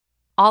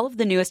All of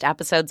the newest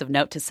episodes of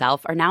Note to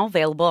Self are now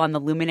available on the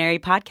Luminary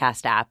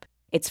podcast app.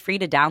 It's free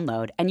to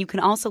download, and you can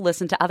also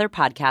listen to other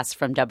podcasts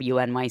from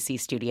WNYC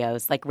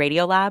Studios like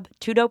Radiolab,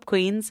 Two Dope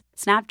Queens,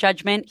 Snap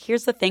Judgment,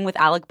 Here's the Thing with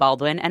Alec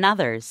Baldwin, and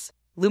others.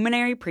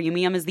 Luminary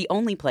Premium is the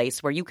only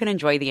place where you can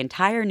enjoy the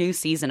entire new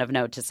season of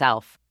Note to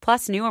Self,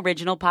 plus new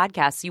original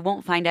podcasts you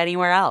won't find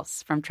anywhere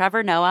else, from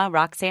Trevor Noah,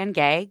 Roxanne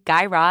Gay,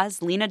 Guy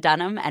Raz, Lena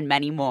Dunham, and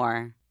many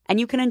more. And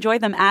you can enjoy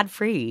them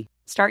ad-free.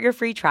 Start your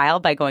free trial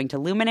by going to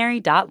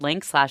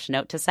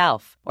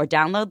luminary.link/note-to-self or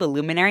download the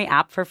Luminary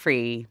app for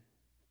free.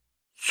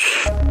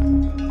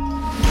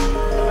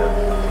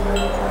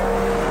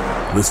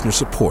 Listener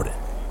supported.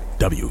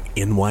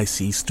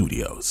 WNYC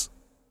Studios.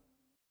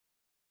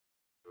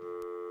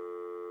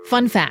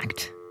 Fun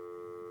fact.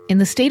 In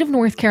the state of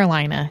North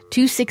Carolina,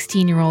 2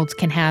 16-year-olds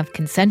can have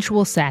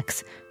consensual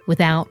sex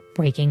without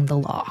breaking the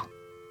law.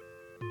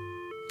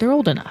 They're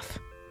old enough.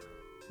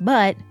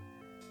 But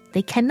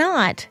they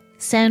cannot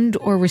send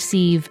or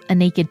receive a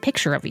naked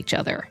picture of each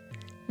other.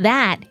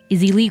 That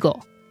is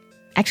illegal.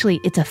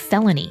 Actually, it's a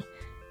felony.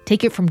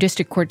 Take it from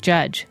District Court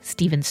Judge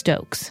Stephen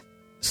Stokes.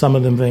 Some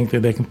of them think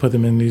that they can put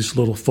them in these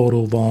little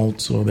photo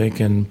vaults, or they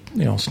can,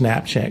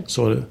 Snapchat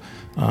sort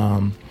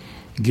of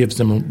gives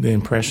them the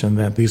impression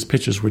that these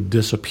pictures would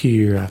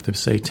disappear after,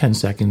 say, 10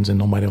 seconds and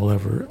nobody will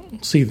ever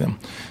see them.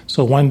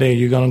 So one day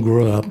you're going to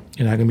grow up.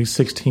 You're not going to be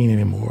 16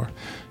 anymore.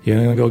 You're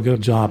going to go get a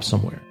job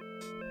somewhere.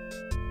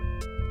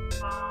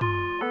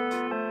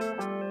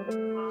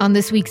 On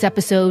this week's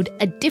episode,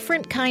 a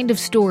different kind of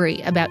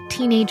story about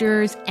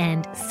teenagers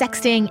and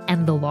sexting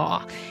and the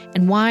law,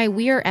 and why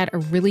we are at a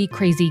really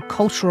crazy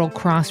cultural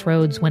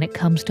crossroads when it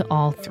comes to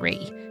all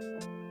three.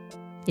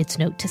 It's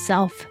Note to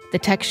Self, the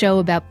tech show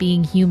about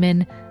being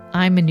human.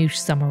 I'm Manoush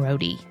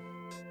Samarodi.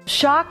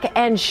 Shock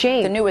and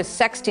shame. The newest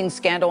sexting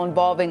scandal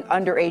involving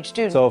underage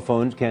students. Cell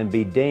phones can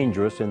be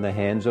dangerous in the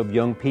hands of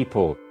young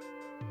people.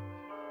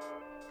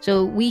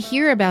 So we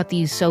hear about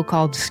these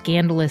so-called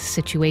scandalous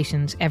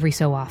situations every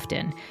so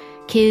often.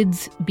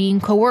 Kids being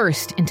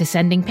coerced into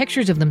sending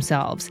pictures of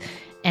themselves,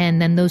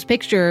 and then those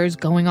pictures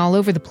going all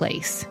over the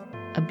place.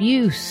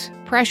 Abuse,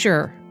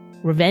 pressure,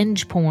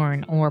 revenge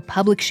porn, or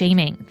public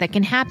shaming that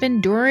can happen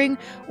during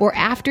or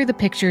after the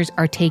pictures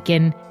are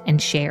taken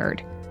and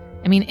shared.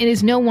 I mean, it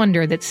is no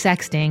wonder that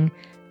sexting,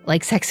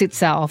 like sex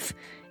itself,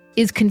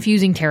 is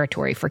confusing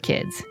territory for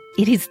kids.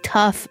 It is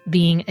tough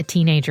being a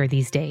teenager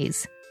these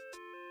days.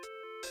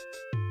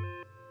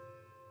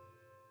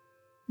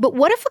 But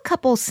what if a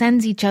couple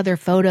sends each other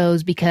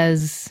photos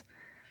because,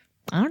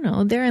 I don't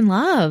know, they're in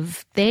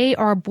love? They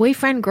are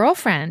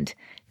boyfriend-girlfriend.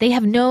 They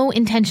have no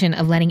intention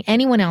of letting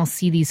anyone else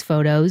see these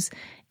photos,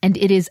 and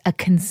it is a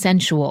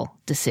consensual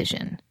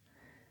decision.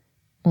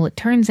 Well, it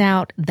turns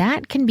out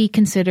that can be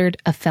considered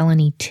a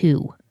felony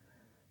too.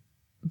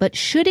 But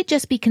should it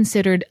just be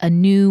considered a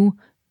new,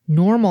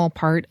 normal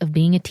part of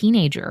being a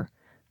teenager?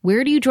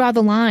 Where do you draw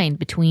the line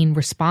between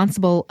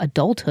responsible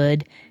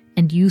adulthood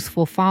and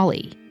youthful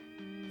folly?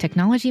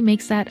 Technology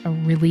makes that a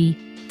really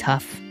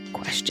tough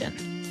question.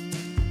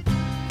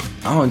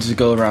 I don't just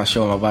go around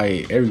showing my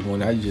body to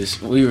everyone.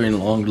 We were in a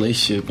long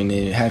relationship and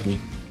then it happened.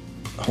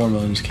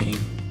 Hormones came.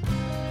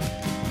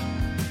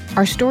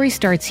 Our story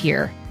starts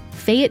here,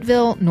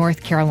 Fayetteville,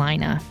 North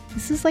Carolina.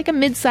 This is like a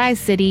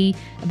mid-sized city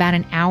about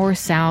an hour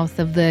south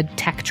of the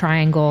Tech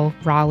Triangle,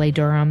 Raleigh,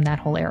 Durham, that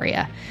whole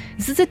area.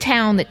 This is a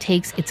town that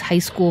takes its high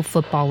school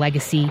football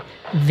legacy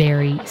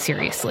very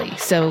seriously.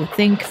 So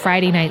think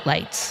Friday Night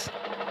Lights.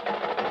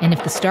 And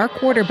if the star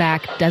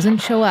quarterback doesn't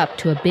show up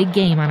to a big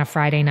game on a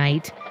Friday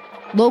night,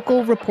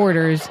 local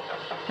reporters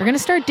are going to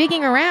start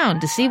digging around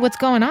to see what's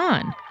going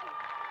on.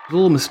 A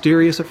little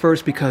mysterious at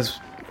first because,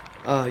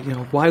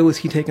 why was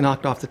he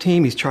knocked off the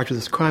team? He's charged with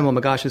this crime. Oh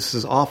my gosh, this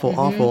is awful,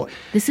 awful.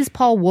 This is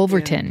Paul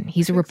Wolverton.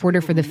 He's a reporter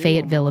for the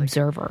Fayetteville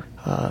Observer.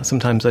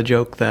 Sometimes I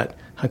joke that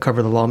I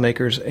cover the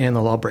lawmakers and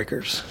the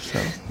lawbreakers.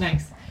 So.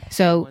 Nice.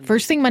 So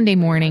first thing Monday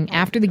morning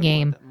after the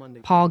game,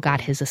 Paul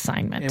got his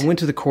assignment. And went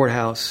to the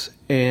courthouse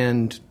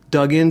and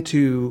dug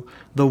into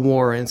the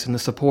warrants and the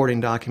supporting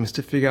documents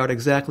to figure out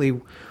exactly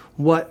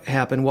what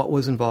happened, what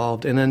was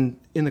involved. And then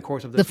in the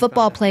course of this... The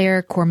football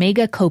player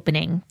Cormega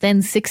Copening,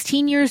 then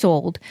 16 years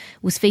old,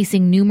 was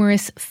facing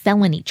numerous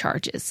felony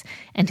charges,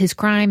 and his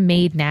crime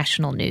made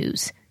national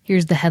news.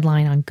 Here's the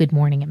headline on Good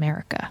Morning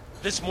America.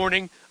 This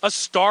morning, a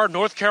star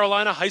North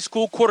Carolina high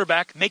school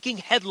quarterback making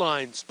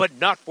headlines, but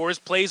not for his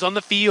plays on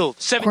the field.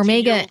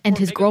 Cormega and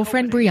his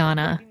girlfriend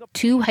Brianna,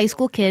 2 high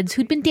school kids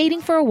who'd been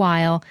dating for a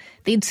while,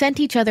 they'd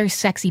sent each other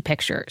sexy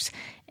pictures,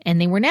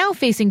 and they were now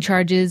facing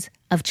charges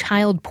of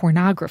child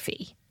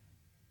pornography.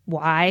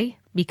 Why?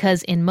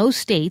 Because in most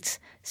states,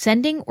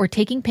 sending or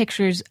taking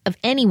pictures of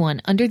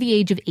anyone under the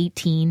age of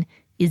 18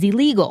 is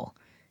illegal,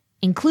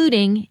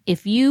 including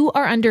if you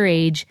are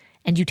underage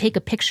and you take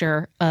a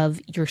picture of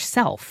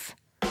yourself.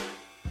 I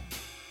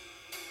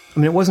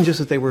mean, it wasn't just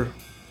that they were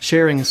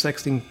sharing and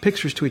sexting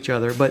pictures to each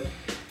other, but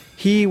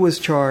he was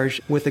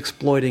charged with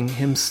exploiting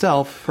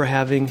himself for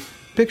having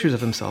pictures of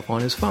himself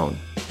on his phone.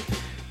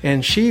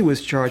 And she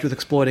was charged with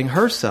exploiting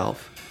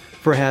herself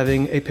for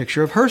having a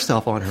picture of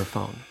herself on her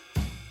phone.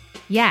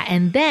 Yeah,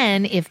 and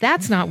then, if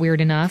that's not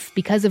weird enough,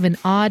 because of an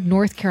odd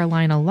North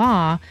Carolina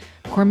law,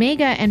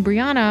 Cormega and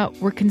Brianna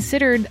were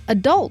considered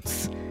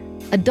adults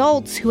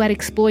who had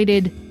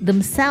exploited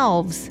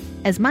themselves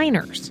as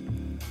minors.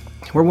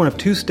 We're one of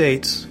 2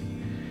 states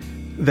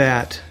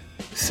that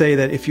say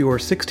that if you are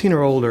 16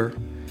 or older,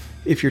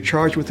 if you're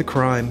charged with a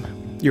crime,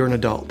 you're an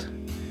adult.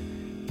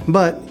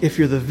 But if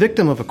you're the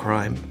victim of a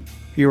crime,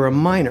 you're a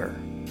minor.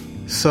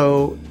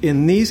 So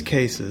in these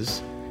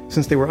cases,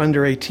 since they were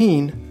under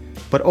 18,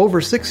 but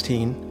over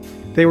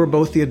 16, they were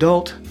both the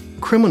adult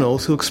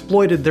criminals who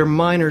exploited their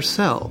minor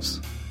selves.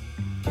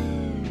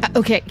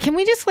 Okay, can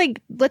we just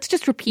let's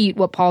just repeat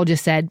what Paul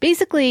just said.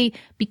 Basically,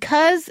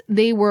 because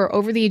they were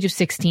over the age of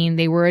 16,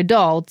 they were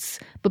adults,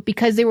 but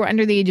because they were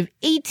under the age of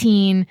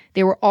 18,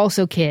 they were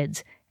also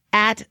kids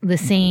at the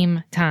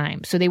same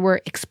time. So they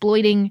were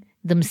exploiting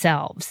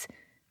themselves.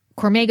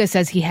 Cormega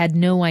says he had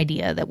no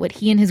idea that what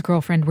he and his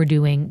girlfriend were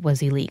doing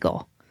was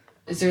illegal.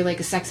 Is there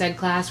a sex ed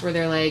class where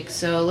they're like,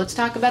 so let's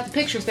talk about the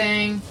picture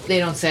thing? They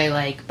don't say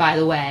by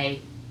the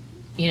way,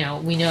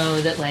 we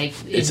know that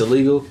it's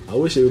illegal. I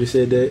wish they would have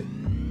said that.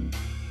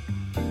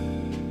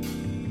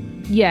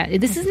 Yeah,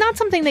 this is not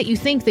something that you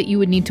think that you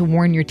would need to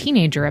warn your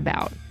teenager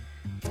about.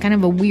 It's kind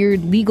of a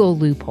weird legal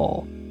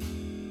loophole.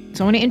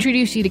 So I want to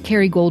introduce you to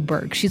Carrie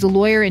Goldberg. She's a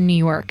lawyer in New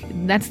York.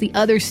 That's the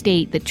other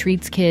state that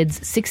treats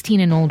kids 16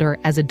 and older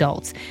as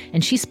adults.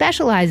 And she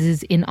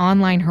specializes in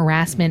online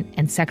harassment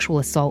and sexual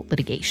assault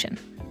litigation.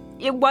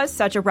 It was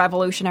such a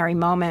revolutionary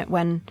moment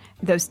when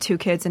those 2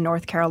 kids in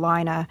North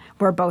Carolina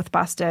were both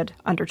busted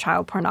under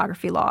child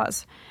pornography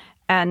laws.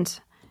 And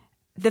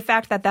the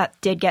fact that that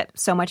did get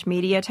so much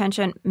media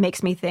attention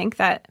makes me think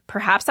that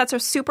perhaps that's a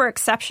super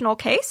exceptional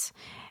case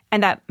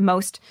and that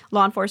most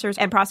law enforcers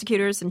and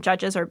prosecutors and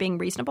judges are being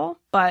reasonable.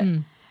 But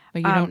you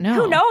don't know.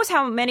 Who knows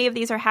how many of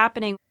these are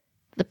happening?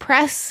 The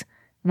press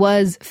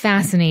was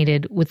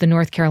fascinated with the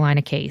North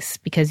Carolina case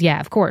because, yeah,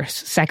 of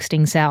course,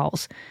 sexting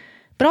sells.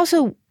 But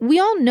also, we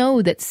all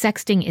know that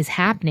sexting is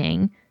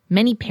happening.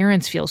 Many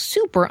parents feel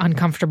super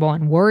uncomfortable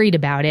and worried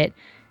about it.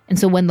 And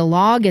so when the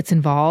law gets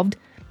involved,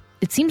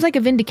 it seems like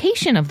a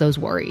vindication of those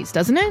worries,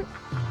 doesn't it?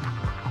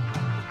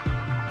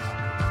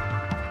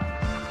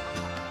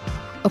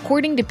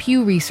 According to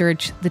Pew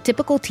Research, the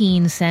typical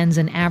teen sends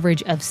an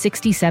average of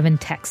 67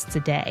 texts a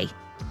day.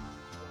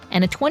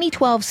 And a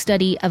 2012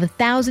 study of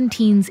 1,000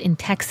 teens in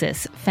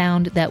Texas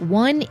found that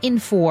 1 in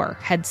 4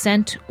 had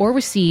sent or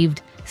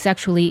received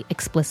sexually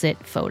explicit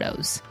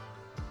photos.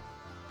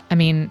 I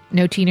mean,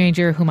 no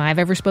teenager whom I've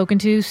ever spoken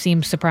to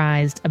seems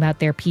surprised about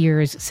their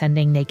peers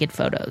sending naked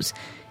photos,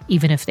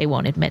 even if they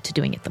won't admit to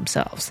doing it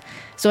themselves.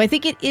 So I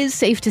think it is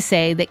safe to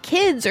say that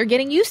kids are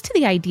getting used to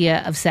the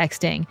idea of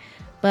sexting,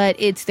 but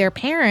it's their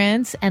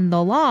parents and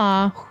the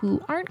law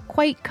who aren't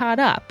quite caught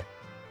up.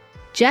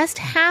 Just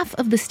half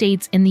of the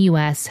states in the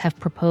U.S. have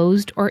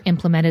proposed or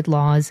implemented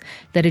laws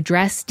that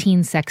address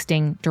teen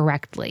sexting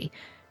directly.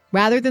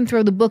 Rather than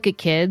throw the book at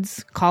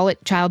kids, call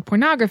it child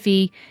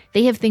pornography,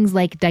 they have things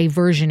like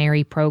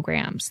diversionary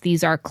programs.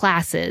 These are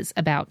classes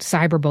about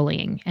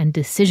cyberbullying and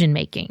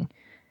decision-making.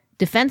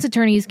 Defense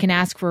attorneys can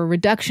ask for a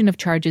reduction of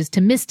charges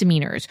to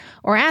misdemeanors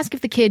or ask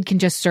if the kid can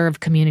just serve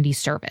community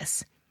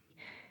service.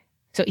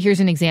 So here's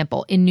an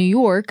example. In New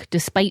York,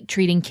 despite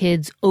treating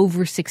kids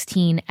over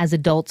 16 as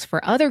adults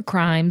for other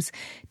crimes,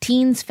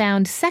 teens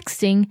found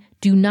sexting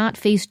do not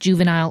face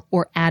juvenile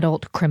or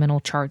adult criminal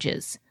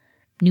charges.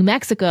 New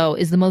Mexico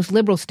is the most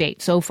liberal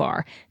state so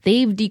far.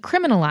 They've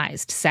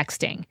decriminalized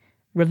sexting.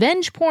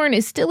 Revenge porn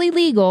is still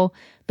illegal,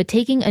 but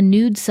taking a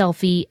nude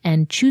selfie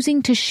and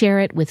choosing to share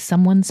it with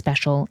someone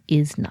special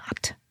is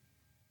not.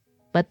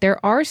 But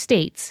there are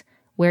states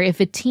where if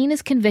a teen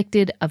is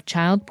convicted of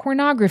child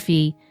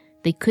pornography,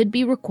 they could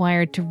be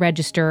required to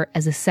register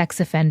as a sex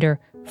offender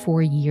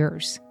for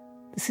years.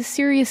 This is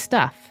serious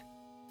stuff.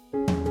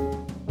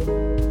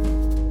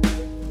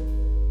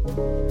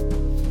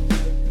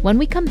 When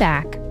we come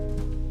back,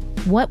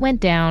 what went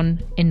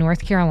down in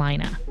North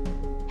Carolina,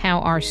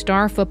 how our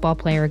star football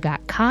player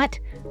got caught,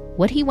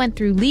 what he went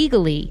through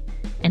legally,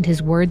 and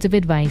his words of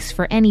advice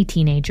for any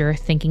teenager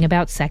thinking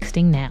about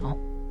sexting now,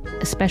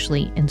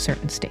 especially in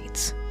certain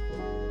states.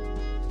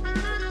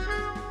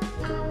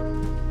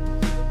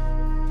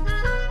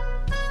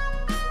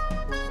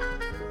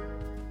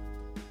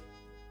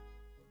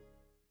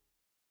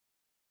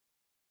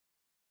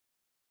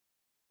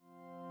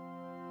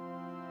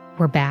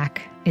 We're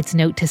back. It's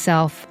Note to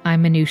Self.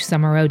 I'm Manoush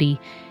Samarodi,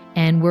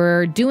 and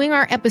we're doing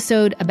our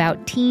episode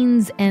about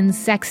teens and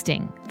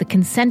sexting, the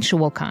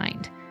consensual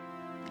kind.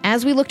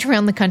 As we looked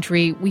around the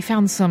country, we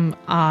found some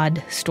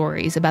odd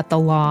stories about the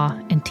law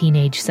and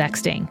teenage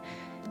sexting,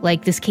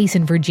 like this case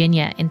in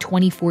Virginia in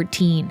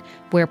 2014,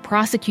 where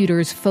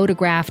prosecutors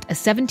photographed a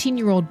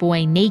 17-year-old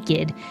boy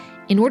naked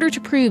in order to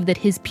prove that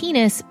his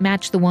penis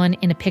matched the one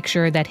in a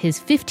picture that his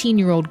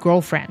 15-year-old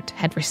girlfriend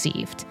had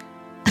received.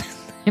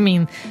 I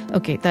mean,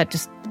 okay, that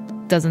just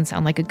doesn't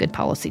sound like a good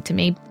policy to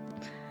me.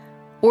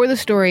 Or the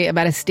story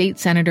about a state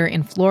senator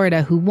in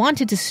Florida who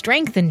wanted to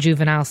strengthen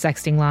juvenile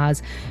sexting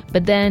laws,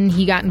 but then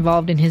he got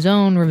involved in his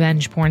own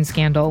revenge porn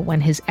scandal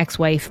when his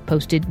ex-wife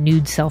posted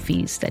nude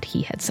selfies that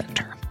he had sent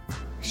her.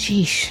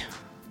 Sheesh.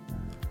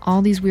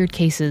 All these weird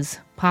cases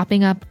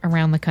popping up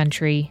around the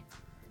country.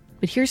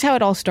 But here's how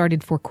it all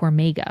started for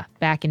Cormega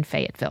back in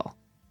Fayetteville.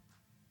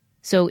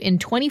 So in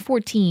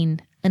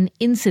 2014, an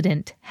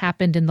incident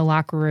happened in the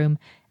locker room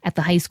at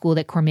the high school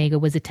that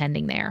Cormega was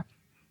attending there.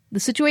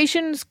 The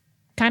situation's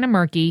kind of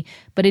murky,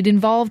 but it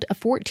involved a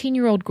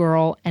 14-year-old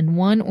girl and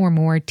one or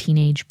more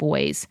teenage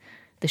boys.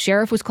 The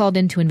sheriff was called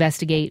in to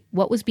investigate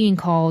what was being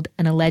called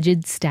an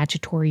alleged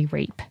statutory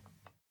rape.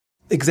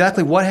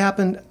 Exactly what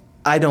happened,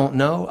 I don't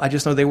know. I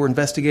just know they were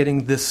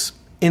investigating this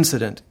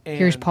incident.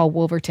 Here's Paul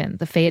Wolverton,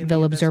 the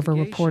Fayetteville Observer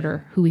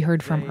reporter who we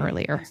heard from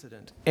earlier.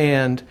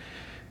 And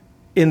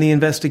in the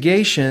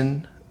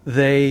investigation,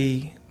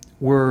 they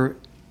were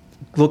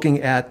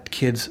looking at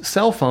kids'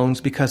 cell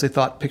phones because they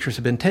thought pictures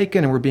had been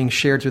taken and were being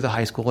shared through the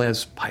high school,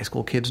 as high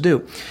school kids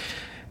do.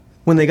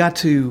 When they got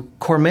to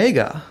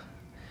Cormega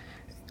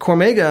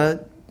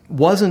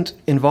wasn't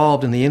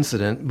involved in the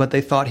incident, but they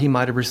thought he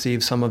might have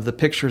received some of the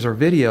pictures or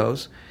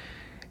videos,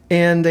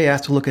 and they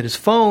asked to look at his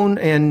phone,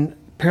 and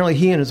apparently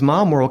he and his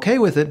mom were okay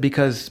with it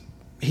because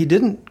he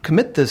didn't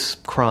commit this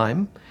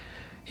crime.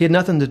 He had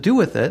nothing to do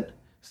with it.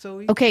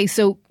 So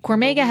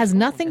Cormega has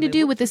nothing to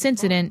do with this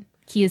incident.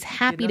 He is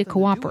happy to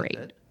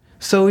cooperate.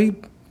 So he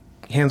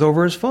hands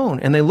over his phone,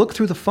 and they look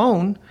through the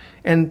phone,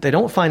 and they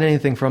don't find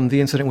anything from the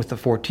incident with the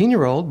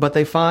 14-year-old, but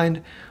they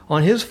find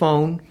on his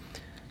phone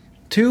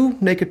 2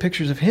 naked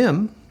pictures of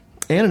him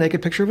and a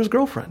naked picture of his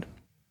girlfriend.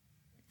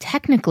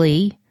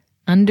 Technically,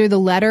 under the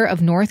letter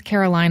of North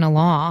Carolina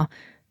law,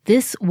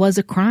 this was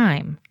a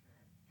crime.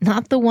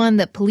 Not the one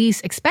that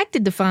police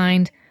expected to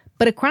find,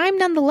 but a crime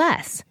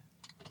nonetheless.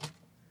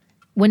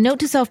 When Note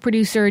to Self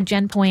producer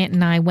Jen Poyant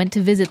and I went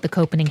to visit the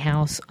Copening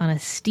house on a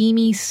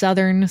steamy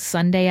southern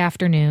Sunday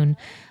afternoon,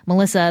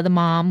 Melissa, the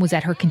mom, was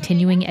at her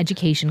continuing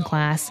education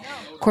class.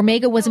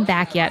 Cormega wasn't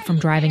back yet from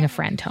driving a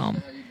friend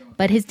home.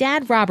 But his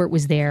dad, Robert,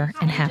 was there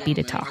and happy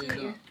to talk.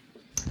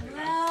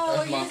 Hello,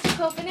 are you Mr.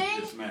 Copening?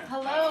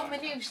 Hello,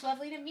 Manoush.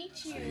 Lovely to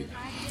meet you.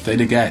 They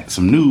got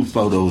some new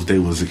photos they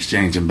was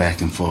exchanging back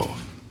and forth.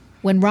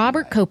 When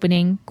Robert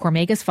Copening,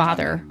 Cormega's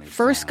father,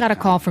 first got a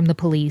call from the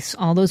police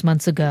all those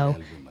months ago,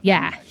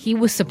 yeah, he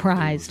was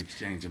surprised.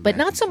 But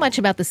not so much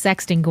about the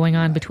sexting going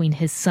on between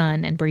his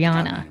son and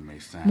Brianna.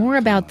 More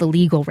about the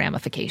legal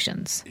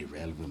ramifications.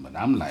 Irrelevant, but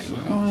I'm like,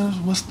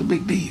 what's the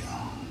big deal?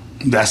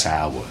 That's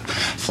how I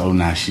was. So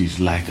now she's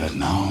like,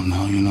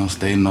 no,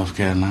 stay in North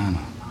Carolina.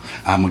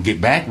 I'm going to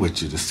get back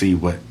with you to see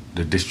what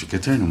the district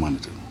attorney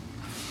wanted to do.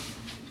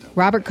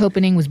 Robert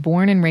Copening was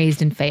born and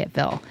raised in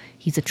Fayetteville.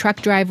 He's a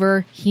truck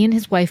driver. He and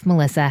his wife,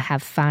 Melissa,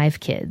 have 5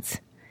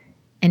 kids.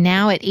 And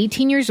now at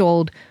 18 years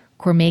old,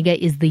 Cormega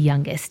is the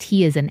youngest.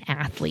 He is an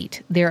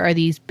athlete. There are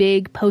these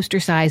big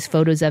poster-sized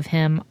photos of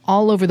him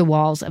all over the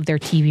walls of their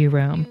TV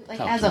room.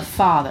 Like, as a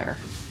father,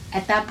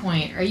 at that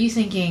point, are you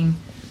thinking,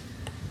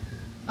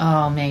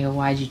 oh, Mega,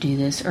 why'd you do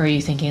this? Or are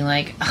you thinking,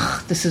 like,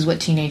 this is what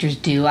teenagers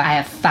do. I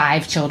have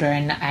 5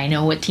 children. I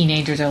know what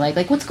teenagers are like.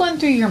 Like, what's going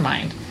through your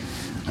mind?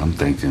 I'm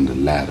thinking the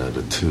latter of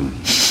the two.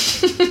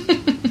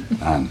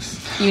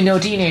 Honest. You know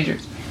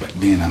teenagers. But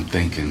then I'm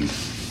thinking,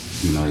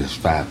 there's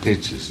 5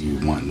 pictures.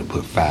 You wanting to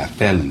put 5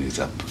 felonies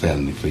up, a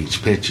felony for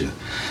each picture.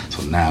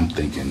 So now I'm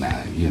thinking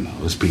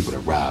there's people that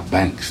rob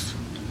banks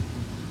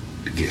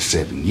to get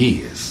 7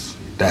 years.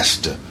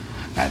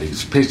 Now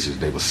these pictures,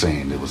 they were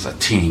saying there was a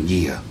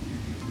 10-year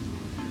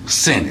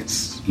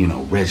sentence,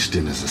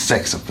 registered as a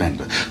sex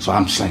offender. So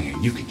I'm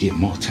saying you could get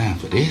more time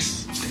for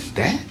this than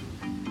that,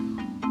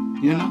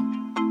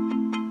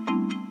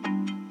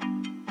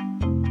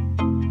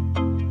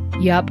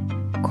 Yup.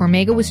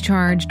 Cormega was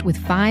charged with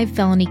 5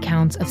 felony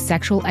counts of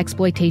sexual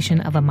exploitation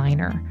of a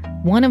minor.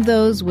 One of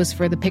those was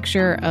for the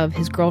picture of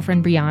his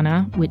girlfriend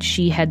Brianna, which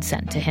she had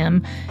sent to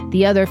him.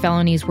 The other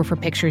felonies were for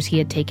pictures he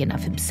had taken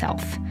of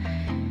himself.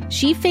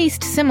 She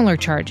faced similar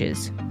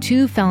charges,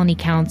 2 felony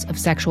counts of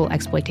sexual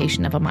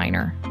exploitation of a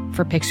minor,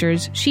 for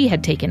pictures she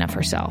had taken of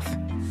herself.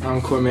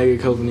 I'm Cormega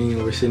Copening,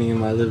 and we're sitting in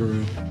my living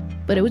room.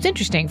 But it was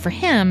interesting. For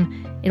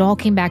him, it all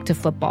came back to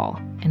football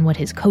and what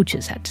his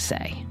coaches had to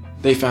say.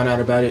 They found out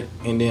about it,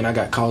 and then I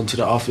got called into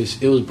the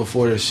office. It was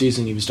before the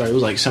season even started. It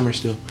was like summer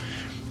still.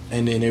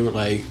 And then they were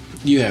like,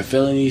 you have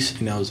felonies?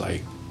 And I was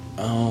like,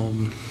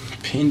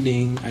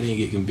 pending. I didn't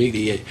get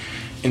convicted yet.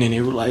 And then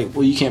they were like,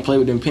 well, you can't play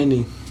with them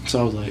pending. So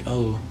I was like,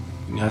 oh.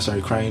 And I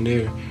started crying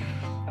there.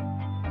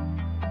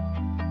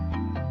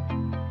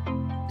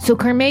 So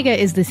Cormega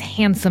is this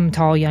handsome,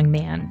 tall young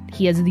man.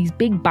 He has these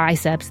big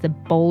biceps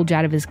that bulge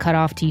out of his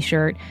cutoff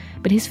t-shirt,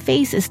 but his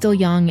face is still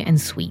young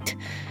and sweet.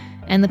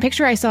 And the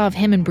picture I saw of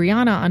him and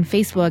Brianna on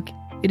Facebook,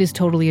 it is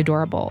totally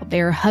adorable.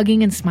 They're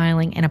hugging and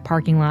smiling in a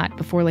parking lot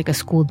before like a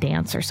school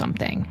dance or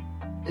something.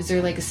 Is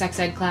there like a sex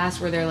ed class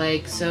where they're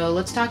like, so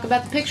let's talk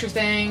about the picture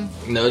thing?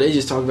 No, they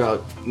just talk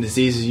about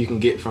diseases you can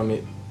get from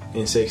it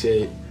in sex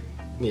ed.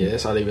 Yeah,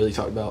 that's all they really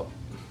talk about.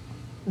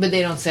 But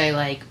they don't say,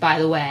 like, by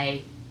the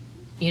way,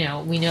 you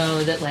know, we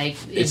know that, like...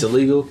 It's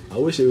illegal. I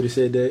wish they would have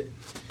said that.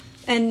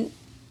 And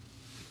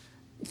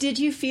did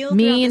you feel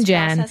me and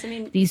Jen,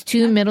 process, these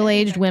two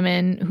middle-aged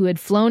women who had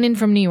flown in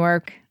from New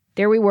York,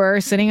 there we were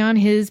sitting on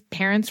his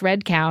parents'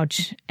 red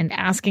couch and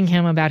asking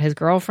him about his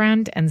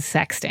girlfriend and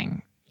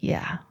sexting.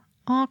 Yeah,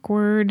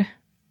 awkward.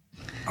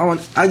 I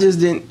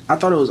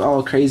thought it was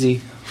all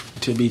crazy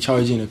to be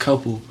charging a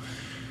couple.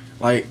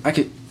 Like, I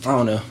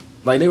don't know.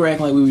 Like, they were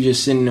acting like we were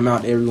just sending them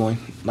out to everyone,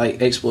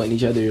 like, exploiting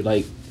each other,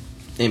 like,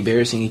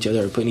 embarrassing each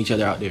other or putting each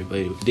other out there, but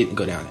it didn't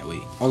go down that way.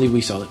 Only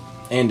we saw it,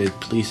 and the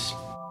police.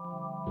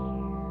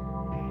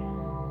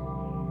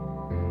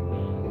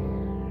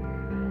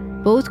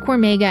 Both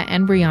Cormega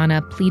and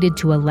Brianna pleaded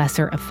to a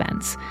lesser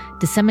offense,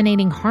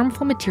 disseminating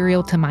harmful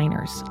material to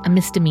minors, a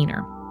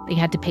misdemeanor. They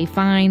had to pay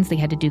fines, they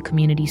had to do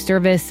community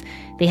service,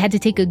 they had to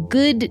take a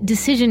good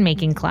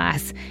decision-making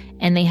class,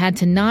 and they had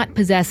to not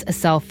possess a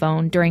cell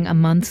phone during a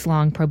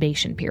months-long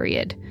probation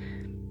period.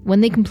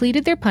 When they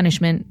completed their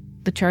punishment,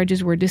 the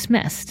charges were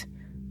dismissed.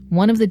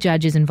 One of the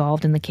judges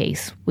involved in the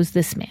case was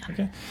this man.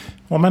 Okay.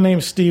 Well, my name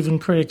is Stephen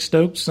Craig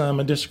Stokes. I'm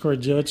a district court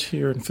judge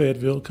here in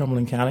Fayetteville,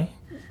 Cumberland County.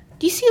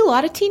 Do you see a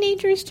lot of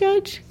teenagers,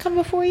 Judge, come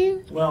before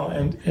you? Well,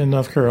 in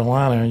North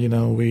Carolina, you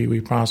know, we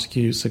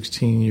prosecute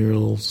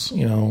 16-year-olds,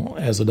 you know,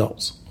 as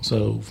adults.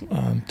 So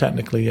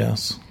technically,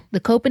 yes. The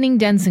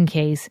Copening-Denson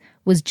case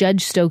was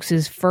Judge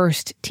Stokes'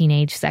 first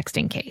teenage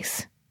sexting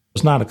case.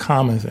 It's not a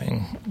common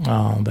thing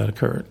that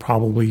occurred.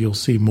 Probably you'll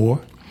see more.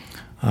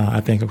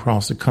 I think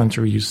across the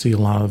country you see a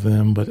lot of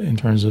them, but in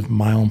terms of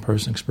my own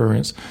personal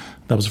experience,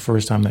 that was the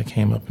first time that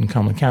came up in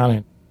Cumberland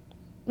County.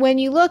 When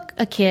you look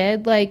a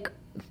kid like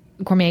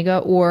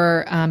Cormega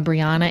or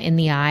Brianna in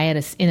the eye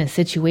in a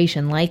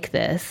situation like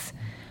this,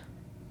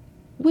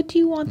 what do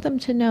you want them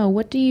to know?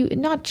 What do you,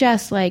 not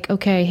just like,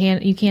 okay,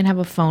 you can't have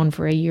a phone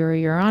for a year, or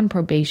you're on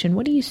probation.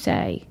 What do you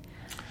say?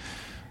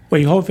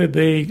 Well, you hope that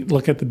they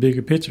look at the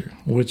bigger picture,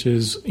 which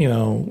is, you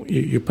know,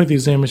 you put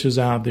these images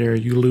out there,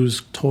 you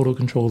lose total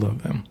control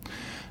of them.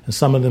 And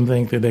some of them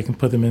think that they can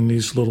put them in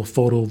these little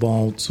photo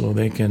vaults, or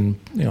they can,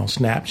 you know,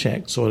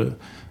 Snapchat sort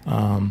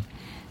of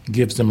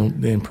gives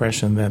them the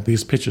impression that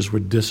these pictures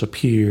would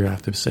disappear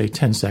after, say,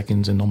 10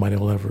 seconds and nobody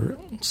will ever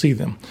see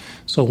them.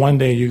 So one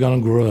day you're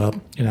going to grow up.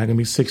 You're not going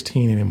to be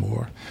 16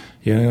 anymore.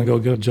 You're going to go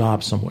get a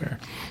job somewhere.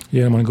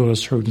 You're going to go to a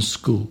certain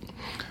school.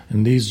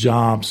 And these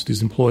jobs,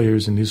 these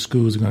employers in these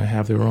schools are going to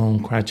have their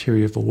own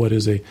criteria for what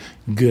is a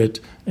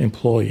good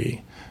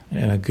employee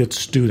and a good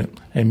student.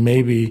 And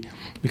maybe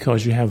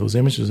because you have those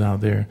images out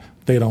there,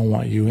 they don't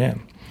want you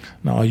in.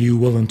 Now, are you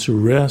willing to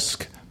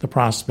risk the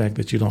prospect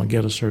that you don't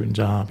get a certain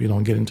job, you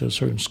don't get into a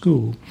certain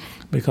school,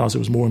 because it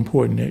was more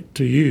important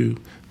to you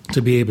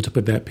to be able to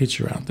put that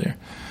picture out there?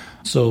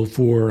 So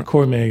for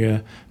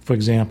Cormega, for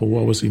example,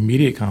 what was the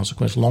immediate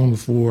consequence long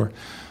before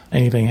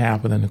anything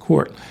happened in the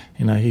court?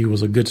 You know, he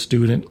was a good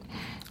student.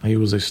 He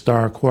was a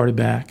star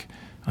quarterback.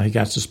 He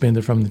got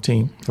suspended from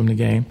the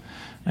game.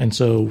 And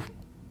so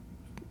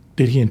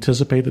did he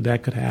anticipate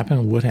that could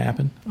happen, would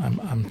happen?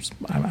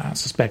 I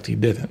suspect he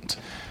didn't.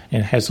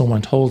 And had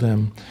someone told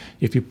him,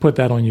 if you put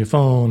that on your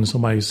phone and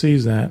somebody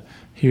sees that,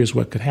 here's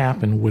what could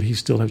happen, would he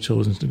still have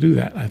chosen to do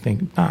that? I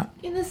think not.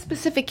 In this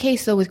specific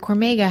case, though, with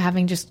Cormega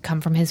having just come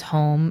from his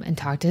home and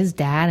talked to his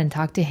dad and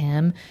talked to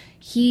him,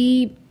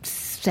 he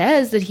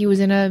says that he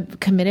was in a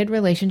committed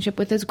relationship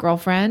with his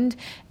girlfriend,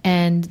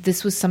 and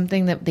this was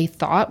something that they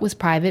thought was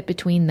private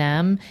between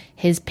them.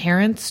 His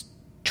parents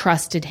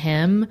trusted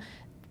him,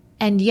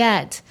 and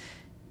yet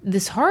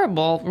this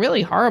horrible,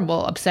 really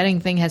horrible, upsetting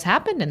thing has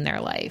happened in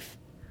their life.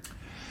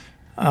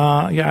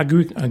 Yeah, I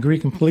agree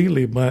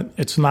completely, but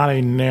it's not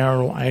a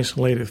narrow,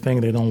 isolated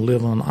thing. They don't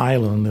live on an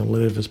island. They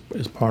live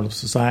as part of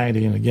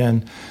society. And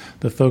again,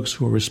 the folks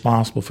who are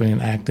responsible for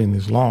enacting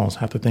these laws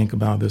have to think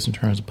about this in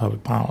terms of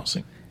public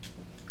policy.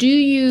 Do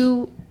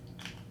you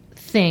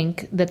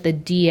think that the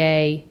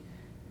DA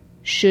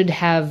should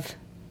have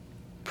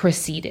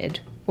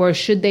proceeded, or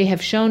should they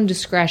have shown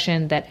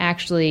discretion that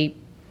actually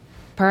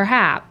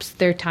perhaps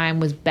their time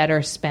was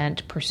better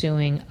spent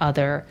pursuing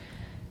other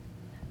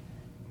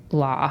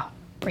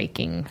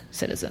law-breaking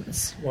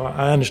citizens? Well,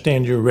 I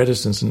understand your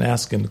reticence in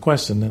asking the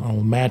question, and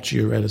I'll match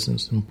your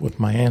reticence with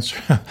my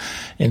answer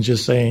and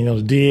just saying,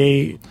 the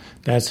DA,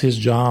 that's his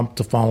job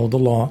to follow the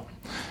law,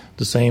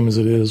 the same as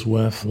it is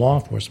with law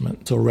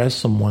enforcement, to arrest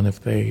someone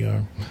if they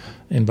are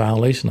in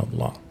violation of the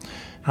law.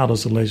 How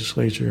does the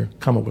legislature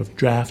come up with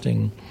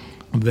drafting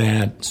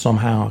that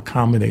somehow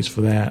accommodates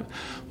for that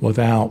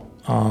without,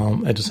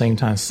 at the same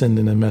time,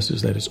 sending a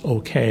message that it's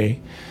okay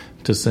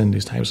to send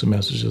these types of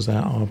messages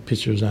out or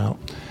pictures out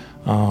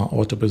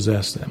or to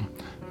possess them?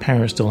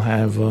 Parents still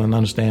have an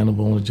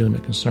understandable and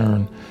legitimate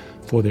concern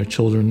for their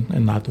children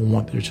and not to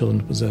want their children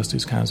to possess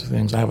these kinds of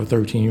things. I have a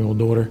 13-year-old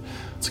daughter.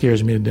 It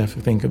scares me to death to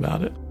think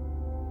about it.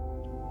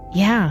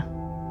 Yeah,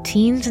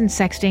 teens and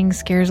sexting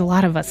scares a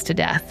lot of us to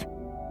death.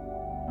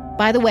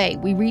 By the way,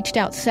 we reached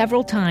out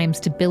several times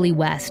to Billy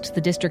West,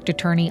 the district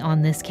attorney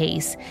on this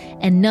case,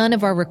 and none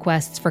of our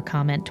requests for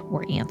comment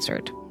were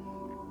answered.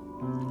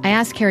 I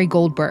asked Carrie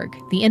Goldberg,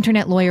 the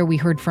internet lawyer we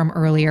heard from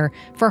earlier,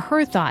 for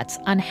her thoughts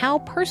on how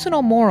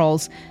personal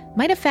morals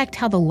might affect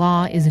how the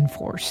law is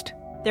enforced.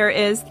 There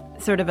is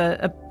sort of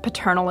a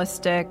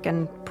paternalistic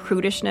and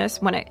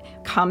prudishness when it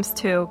comes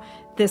to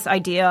this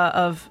idea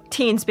of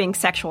teens being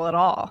sexual at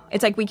all.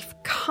 It's like we've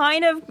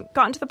kind of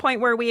gotten to the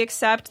point where we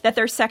accept that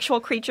they're sexual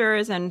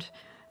creatures, and,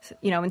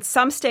 you know, in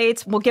some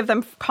states we'll give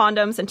them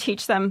condoms and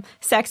teach them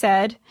sex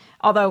ed,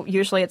 although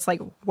usually it's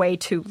like way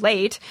too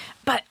late.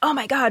 But oh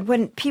my God,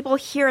 when people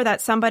hear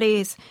that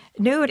somebody's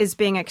nude is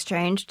being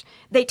exchanged,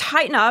 they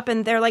tighten up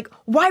and they're like,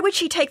 why would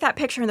she take that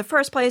picture in the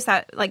first place,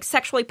 that like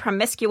sexually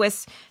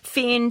promiscuous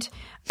fiend,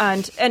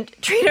 and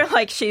treat her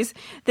like she's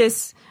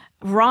this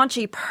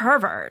raunchy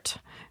pervert,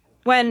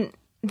 when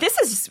this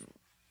is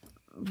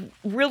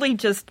really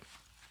just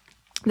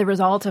the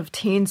result of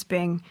teens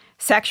being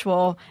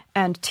sexual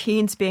and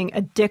teens being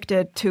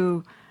addicted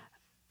to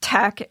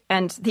tech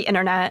and the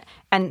internet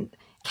and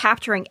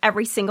capturing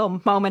every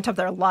single moment of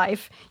their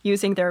life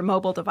using their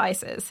mobile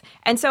devices.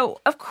 And so,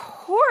 of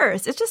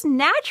course, it's just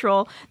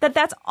natural that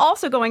that's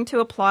also going to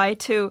apply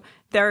to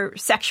their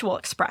sexual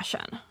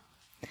expression.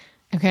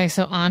 Okay,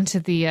 so on to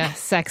the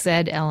sex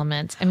ed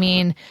element. I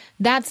mean,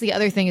 that's the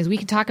other thing, is we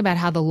can talk about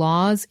how the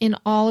laws in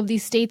all of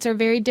these states are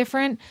very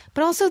different,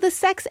 but also the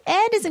sex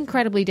ed is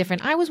incredibly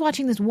different. I was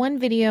watching this one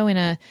video in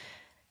a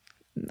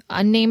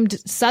unnamed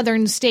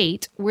southern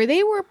state where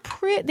they were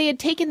they had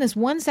taken this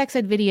one sex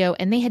ed video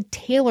and they had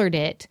tailored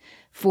it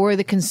for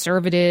the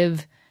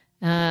conservative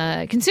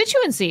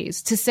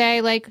constituencies to say,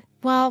 like,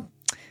 well,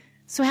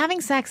 so having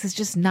sex is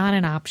just not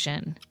an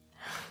option.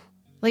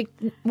 Like,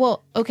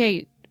 well,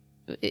 okay,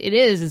 it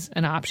is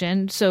an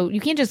option. So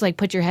you can't just like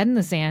put your head in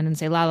the sand and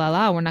say, la, la,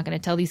 la, we're not going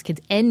to tell these kids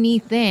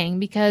anything,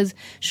 because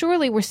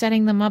surely we're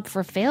setting them up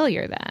for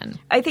failure then.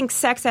 I think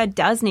sex ed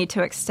does need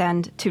to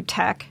extend to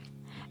tech.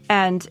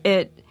 And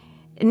it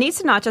needs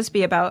to not just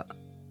be about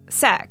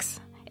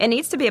sex. It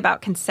needs to be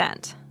about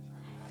consent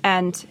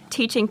and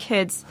teaching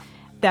kids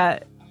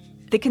that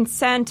the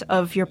consent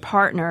of your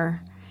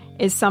partner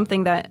is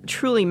something that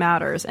truly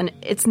matters. And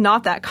it's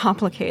not that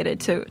complicated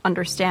to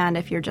understand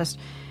if you're just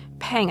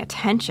paying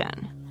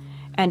attention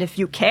and if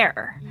you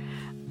care.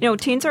 You know,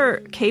 teens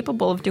are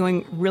capable of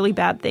doing really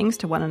bad things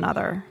to one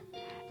another.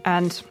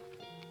 And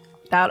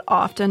that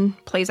often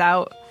plays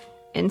out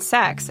in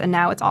sex, and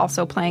now it's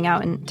also playing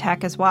out in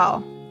tech as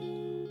well.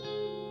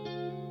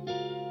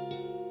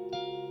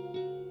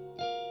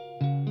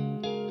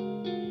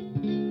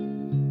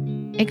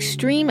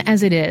 Extreme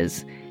as it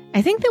is,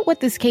 I think that what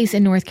this case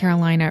in North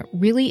Carolina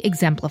really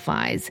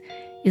exemplifies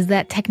is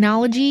that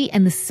technology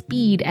and the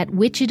speed at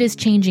which it is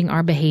changing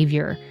our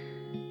behavior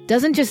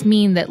doesn't just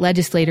mean that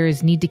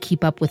legislators need to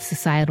keep up with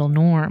societal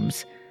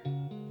norms,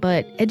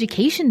 but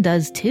education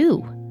does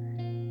too.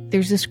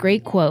 There's this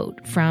great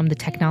quote from the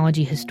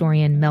technology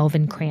historian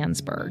Melvin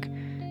Kranzberg.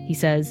 He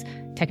says,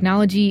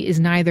 "Technology is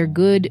neither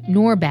good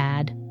nor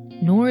bad,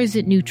 nor is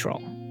it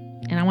neutral."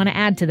 And I want to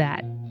add to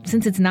that,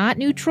 since it's not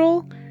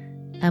neutral,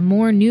 a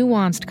more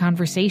nuanced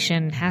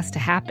conversation has to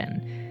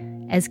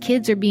happen. As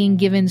kids are being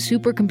given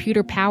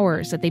supercomputer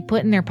powers that they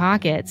put in their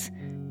pockets,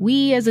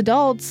 we as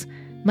adults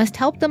must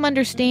help them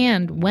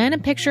understand when a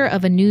picture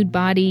of a nude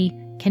body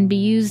can be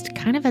used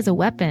kind of as a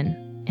weapon,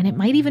 and it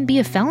might even be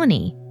a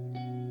felony.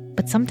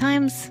 But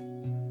sometimes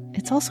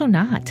it's also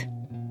not.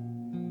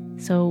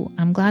 So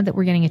I'm glad that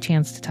we're getting a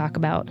chance to talk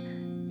about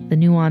the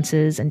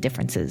nuances and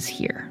differences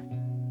here.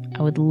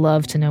 I would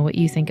love to know what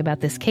you think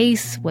about this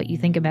case, what you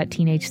think about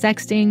teenage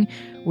sexting,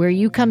 where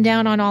you come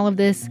down on all of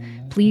this.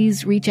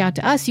 Please reach out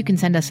to us. You can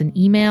send us an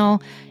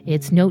email.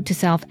 It's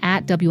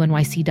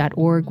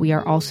notetoself@wnyc.org. We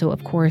are also,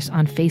 of course,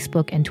 on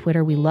Facebook and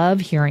Twitter. We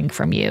love hearing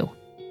from you.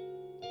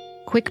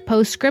 Quick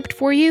postscript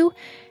for you.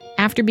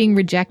 After being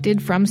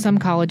rejected from some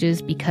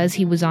colleges because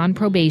he was on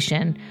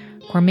probation,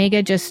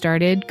 Cormega just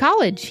started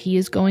college. He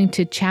is going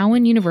to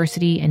Chowan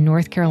University in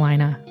North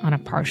Carolina on a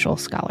partial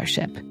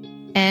scholarship.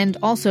 And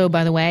also,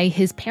 by the way,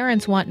 his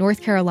parents want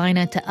North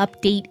Carolina to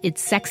update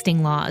its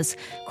sexting laws.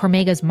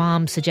 Cormega's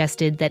mom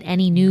suggested that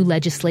any new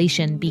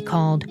legislation be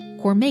called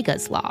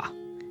Cormega's Law.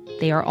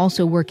 They are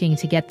also working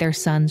to get their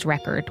son's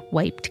record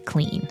wiped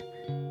clean.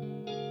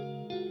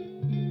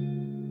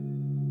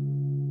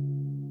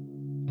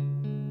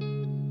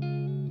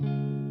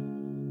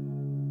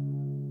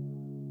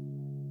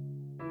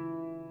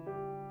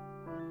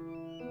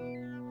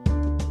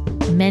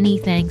 Many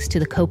thanks to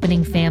the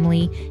Copening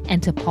family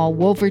and to Paul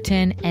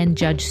Wolverton and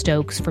Judge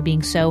Stokes for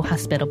being so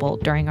hospitable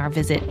during our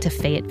visit to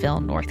Fayetteville,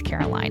 North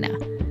Carolina.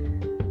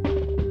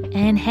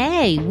 And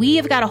hey, we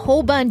have got a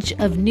whole bunch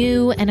of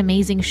new and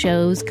amazing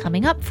shows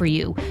coming up for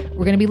you.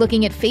 We're going to be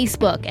looking at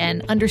Facebook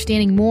and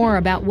understanding more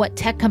about what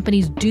tech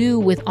companies do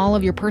with all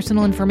of your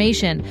personal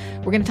information.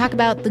 We're going to talk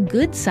about the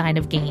good side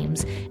of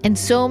games and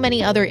so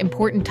many other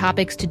important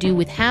topics to do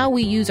with how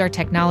we use our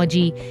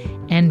technology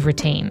and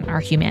retain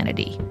our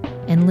humanity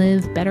and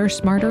live better,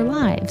 smarter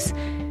lives.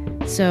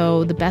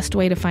 So the best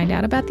way to find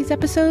out about these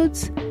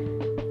episodes?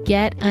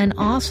 Get an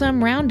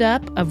awesome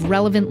roundup of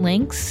relevant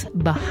links,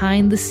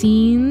 behind the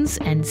scenes,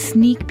 and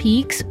sneak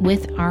peeks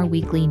with our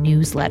weekly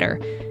newsletter.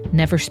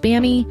 Never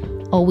spammy,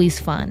 always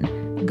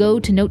fun.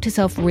 Go to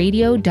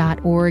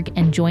notetoselfradio.org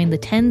and join the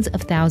tens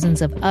of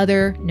thousands of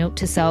other Note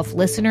to Self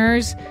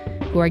listeners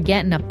who are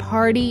getting a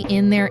party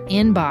in their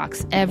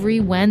inbox every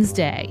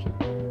Wednesday.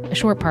 A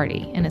short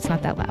party, and it's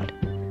not that loud.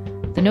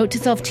 The Note to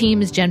Self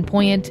team is Jen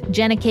Poyant,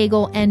 Jenna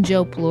Cagle, and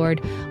Joe Plord.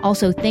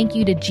 Also, thank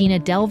you to Gina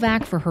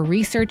Delvac for her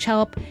research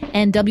help,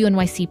 and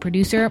WNYC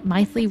producer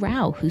Maithili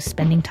Rao, who's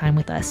spending time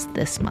with us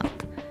this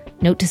month.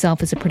 Note to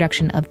Self is a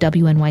production of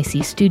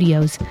WNYC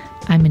Studios.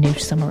 I'm Manoush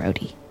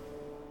Samarodi.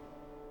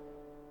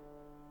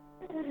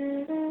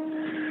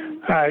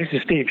 Hi, this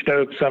is Steve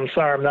Stokes. I'm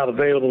sorry I'm not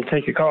available to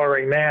take your call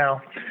right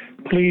now.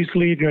 Please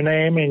leave your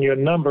name and your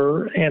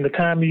number and the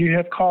time you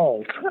have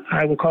called.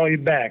 I will call you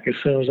back as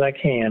soon as I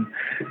can.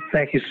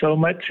 Thank you so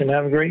much and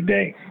have a great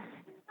day.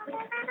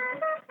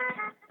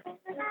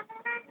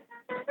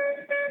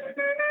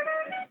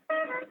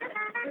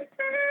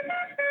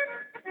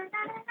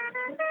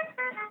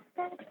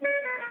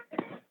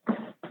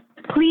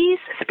 Please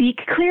speak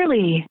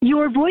clearly.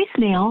 Your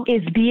voicemail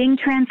is being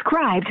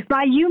transcribed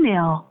by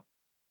YouMail.